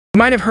You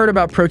might have heard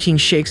about protein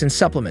shakes and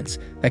supplements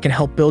that can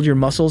help build your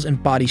muscles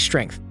and body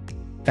strength.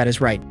 That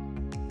is right.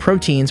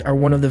 Proteins are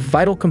one of the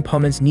vital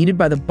components needed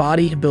by the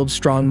body to build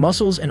strong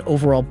muscles and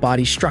overall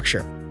body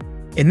structure.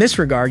 In this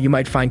regard, you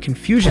might find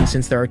confusion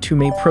since there are too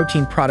many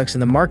protein products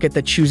in the market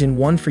that choosing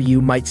one for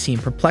you might seem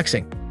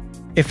perplexing.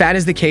 If that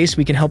is the case,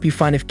 we can help you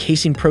find if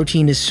casein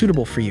protein is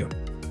suitable for you.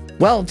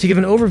 Well, to give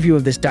an overview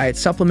of this diet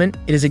supplement,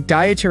 it is a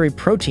dietary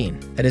protein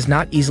that is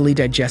not easily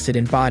digested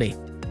in body.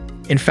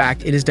 In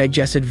fact, it is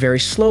digested very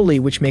slowly,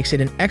 which makes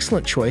it an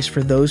excellent choice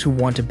for those who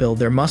want to build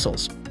their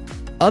muscles.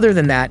 Other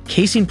than that,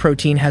 casein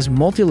protein has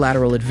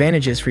multilateral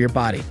advantages for your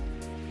body.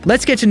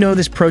 Let's get to know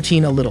this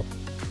protein a little.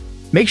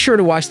 Make sure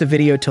to watch the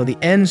video till the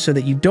end so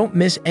that you don't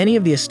miss any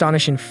of the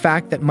astonishing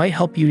fact that might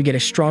help you to get a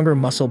stronger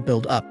muscle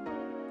build up.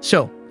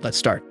 So, let's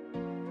start.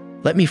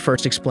 Let me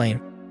first explain.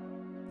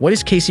 What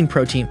is casein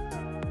protein?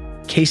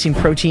 Casein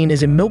protein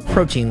is a milk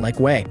protein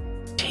like whey,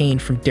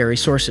 obtained from dairy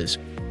sources.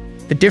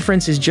 The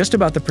difference is just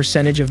about the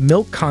percentage of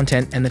milk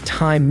content and the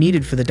time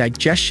needed for the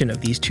digestion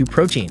of these two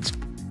proteins.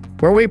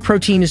 Where whey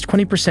protein is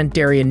 20%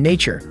 dairy in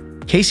nature,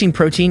 casein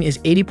protein is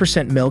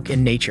 80% milk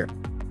in nature.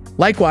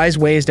 Likewise,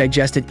 whey is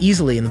digested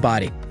easily in the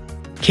body.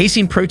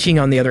 Casein protein,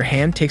 on the other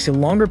hand, takes a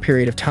longer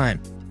period of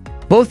time.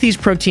 Both these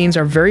proteins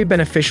are very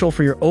beneficial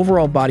for your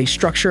overall body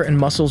structure and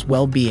muscles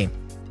well-being.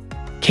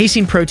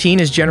 Casein protein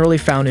is generally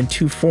found in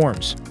two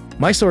forms,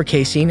 micellar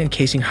casein and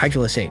casein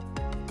hydrolysate.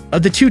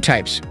 Of the two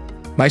types,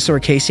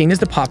 micellar casein is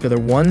the popular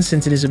one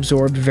since it is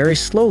absorbed very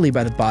slowly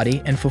by the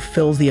body and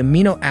fulfills the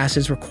amino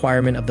acids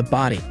requirement of the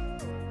body.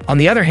 On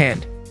the other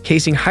hand,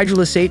 casein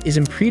hydrolysate is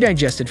in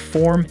pre-digested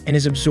form and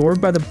is absorbed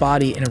by the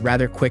body in a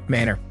rather quick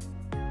manner.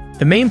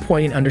 The main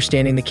point in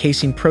understanding the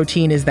casein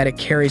protein is that it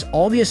carries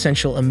all the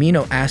essential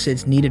amino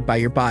acids needed by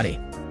your body.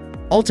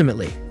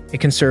 Ultimately, it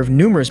can serve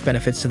numerous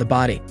benefits to the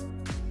body.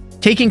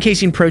 Taking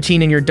casein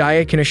protein in your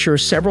diet can assure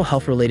several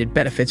health-related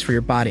benefits for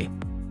your body.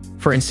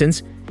 For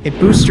instance, it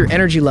boosts your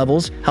energy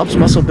levels, helps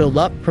muscle build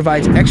up,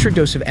 provides extra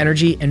dose of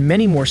energy, and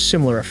many more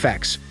similar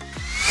effects.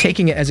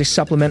 Taking it as a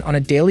supplement on a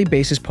daily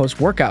basis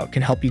post-workout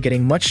can help you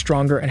getting much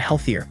stronger and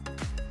healthier.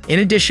 In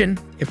addition,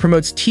 it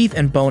promotes teeth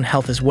and bone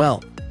health as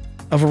well.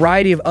 A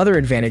variety of other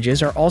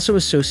advantages are also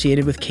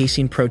associated with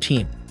casein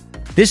protein.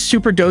 This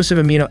super dose of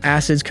amino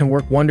acids can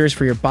work wonders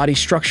for your body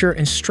structure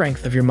and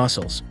strength of your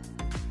muscles.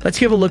 Let's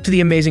give a look to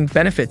the amazing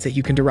benefits that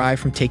you can derive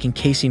from taking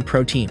casein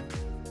protein.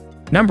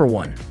 Number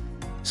 1.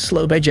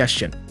 Slow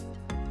digestion.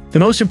 The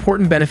most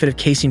important benefit of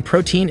casein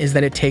protein is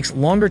that it takes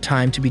longer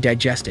time to be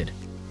digested.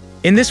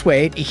 In this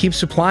way, it keeps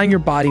supplying your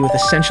body with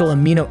essential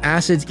amino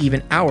acids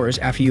even hours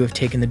after you have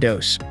taken the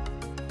dose.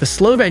 The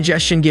slow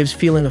digestion gives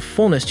feeling of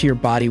fullness to your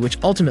body, which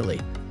ultimately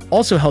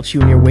also helps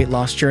you in your weight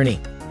loss journey.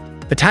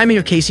 The timing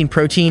of casein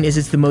protein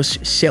is the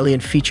most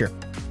salient feature.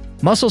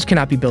 Muscles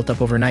cannot be built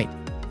up overnight.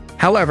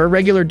 However,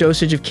 regular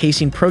dosage of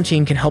casein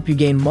protein can help you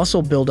gain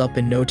muscle buildup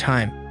in no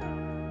time.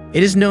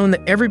 It is known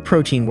that every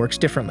protein works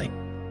differently.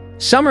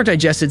 Some are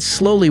digested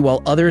slowly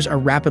while others are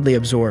rapidly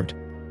absorbed.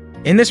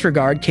 In this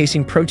regard,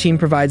 casein protein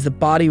provides the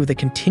body with a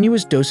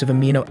continuous dose of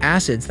amino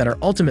acids that are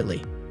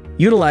ultimately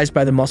utilized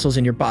by the muscles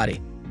in your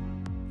body.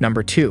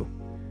 Number 2.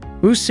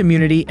 Boosts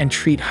immunity and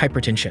treat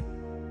hypertension.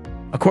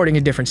 According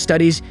to different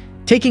studies,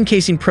 taking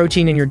casein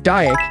protein in your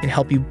diet can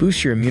help you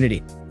boost your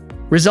immunity.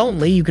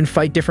 Resultantly, you can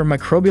fight different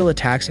microbial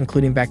attacks,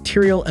 including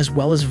bacterial as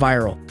well as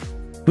viral.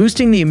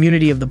 Boosting the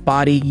immunity of the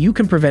body, you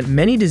can prevent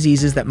many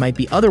diseases that might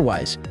be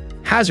otherwise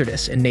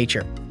hazardous in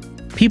nature.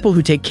 People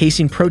who take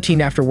casein protein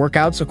after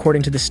workouts,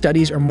 according to the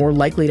studies, are more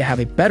likely to have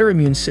a better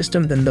immune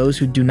system than those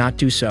who do not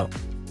do so.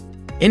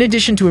 In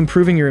addition to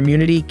improving your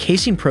immunity,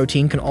 casein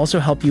protein can also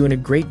help you in a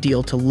great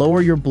deal to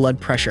lower your blood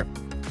pressure.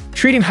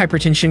 Treating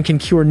hypertension can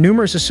cure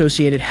numerous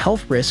associated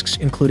health risks,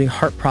 including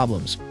heart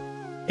problems.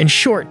 In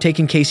short,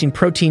 taking casein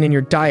protein in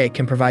your diet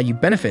can provide you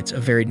benefits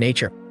of varied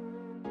nature.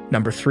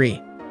 Number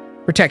 3.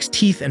 Protects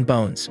teeth and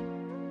bones.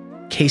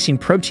 Casein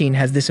protein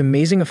has this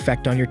amazing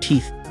effect on your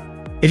teeth.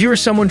 If you are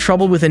someone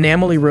troubled with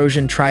enamel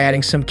erosion, try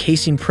adding some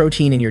casein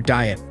protein in your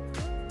diet.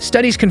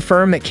 Studies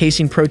confirm that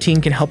casein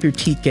protein can help your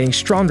teeth getting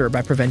stronger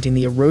by preventing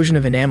the erosion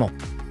of enamel.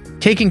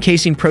 Taking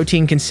casein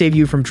protein can save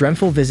you from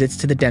dreadful visits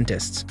to the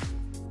dentists.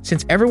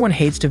 Since everyone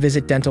hates to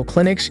visit dental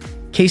clinics,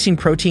 casein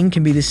protein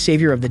can be the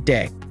savior of the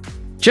day.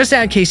 Just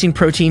add casein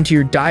protein to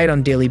your diet on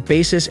a daily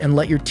basis and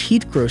let your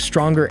teeth grow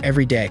stronger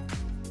every day.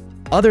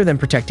 Other than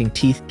protecting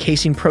teeth,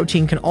 casein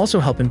protein can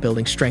also help in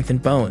building strength in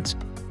bones.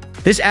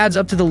 This adds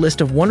up to the list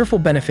of wonderful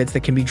benefits that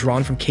can be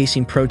drawn from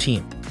casein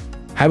protein.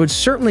 I would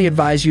certainly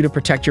advise you to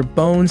protect your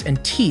bones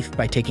and teeth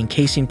by taking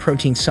casein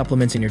protein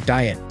supplements in your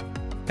diet.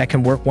 That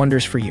can work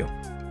wonders for you.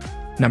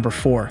 Number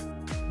 4.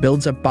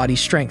 Builds up body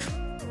strength.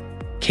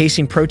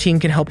 Casein protein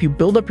can help you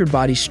build up your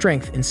body's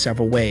strength in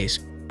several ways.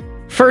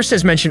 First,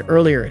 as mentioned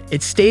earlier,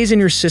 it stays in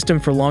your system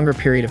for a longer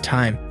period of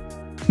time.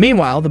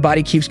 Meanwhile, the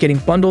body keeps getting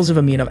bundles of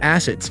amino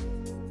acids.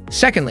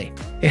 Secondly,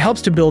 it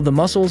helps to build the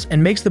muscles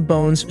and makes the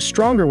bones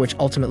stronger, which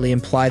ultimately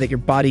imply that your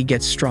body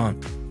gets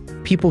strong.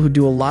 People who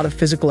do a lot of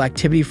physical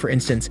activity, for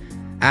instance,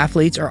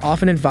 Athletes are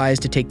often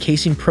advised to take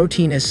casein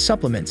protein as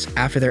supplements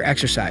after their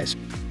exercise.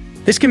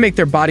 This can make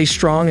their body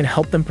strong and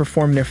help them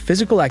perform their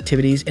physical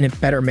activities in a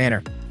better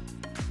manner.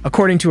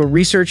 According to a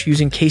research,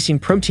 using casein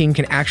protein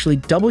can actually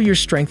double your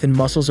strength and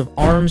muscles of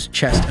arms,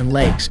 chest, and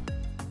legs.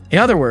 In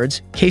other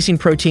words, casein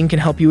protein can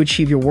help you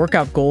achieve your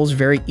workout goals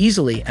very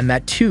easily, and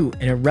that too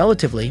in a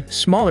relatively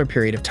smaller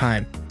period of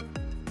time.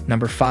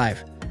 Number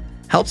 5.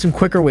 Helps in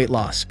quicker weight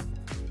loss.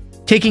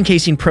 Taking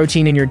casein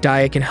protein in your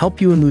diet can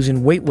help you in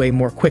losing weight way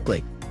more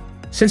quickly.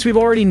 Since we've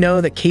already know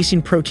that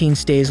casein protein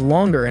stays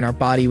longer in our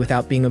body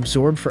without being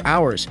absorbed for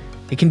hours,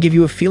 it can give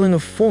you a feeling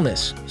of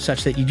fullness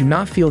such that you do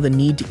not feel the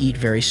need to eat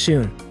very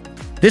soon.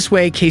 This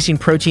way, casein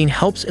protein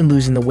helps in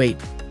losing the weight.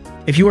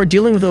 If you are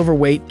dealing with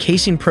overweight,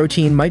 casein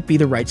protein might be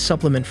the right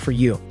supplement for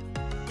you.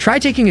 Try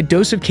taking a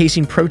dose of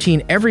casein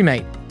protein every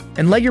night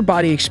and let your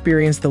body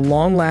experience the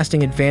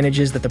long-lasting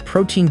advantages that the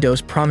protein dose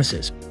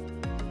promises.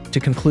 To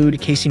conclude,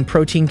 casein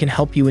protein can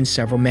help you in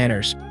several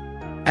manners.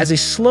 As a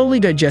slowly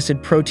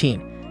digested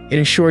protein, it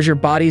ensures your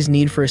body's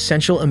need for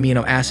essential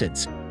amino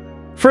acids.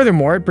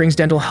 Furthermore, it brings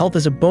dental health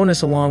as a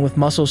bonus along with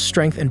muscle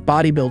strength and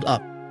body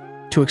build-up.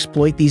 To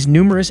exploit these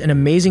numerous and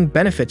amazing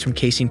benefits from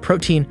casein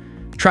protein,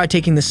 try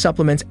taking the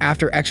supplements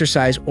after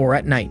exercise or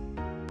at night.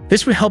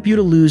 This would help you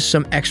to lose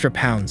some extra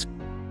pounds.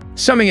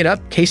 Summing it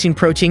up, casein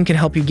protein can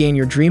help you gain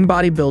your dream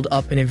body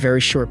build-up in a very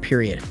short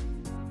period.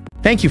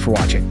 Thank you for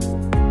watching.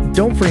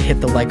 Don't forget to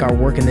hit the like our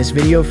work in this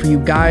video for you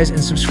guys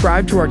and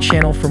subscribe to our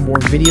channel for more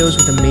videos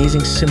with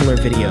amazing similar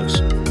videos.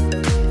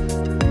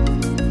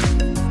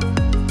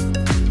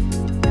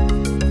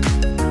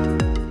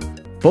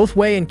 Both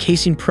whey and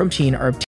casein protein are obtained